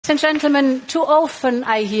Ladies and gentlemen, too often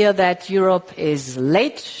I hear that Europe is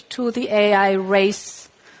late to the AI race.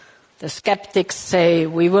 The skeptics say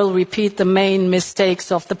we will repeat the main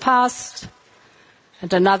mistakes of the past,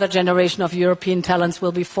 and another generation of European talents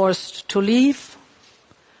will be forced to leave.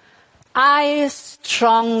 I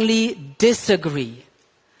strongly disagree.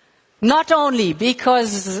 Not only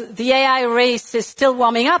because the AI race is still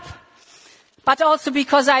warming up, but also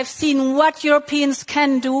because I've seen what Europeans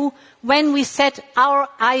can do when we set our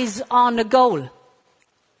eyes on a goal.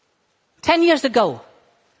 10 years ago,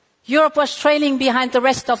 Europe was trailing behind the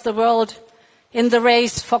rest of the world in the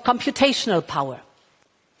race for computational power.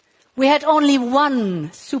 We had only one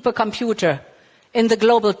supercomputer in the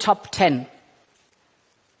global top 10.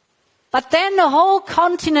 But then the whole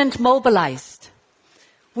continent mobilized.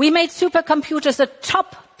 We made supercomputers a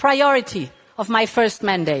top priority of my first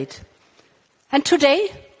mandate. And today,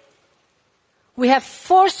 we have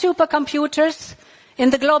 4 supercomputers in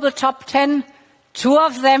the global top 10, 2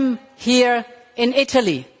 of them here in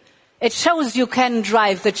Italy. It shows you can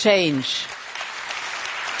drive the change.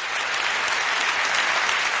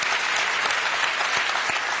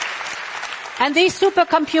 And these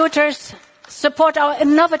supercomputers support our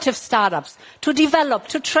innovative startups to develop,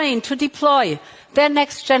 to train, to deploy their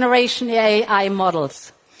next generation AI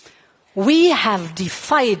models. We have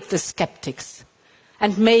defied the skeptics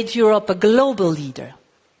and made Europe a global leader.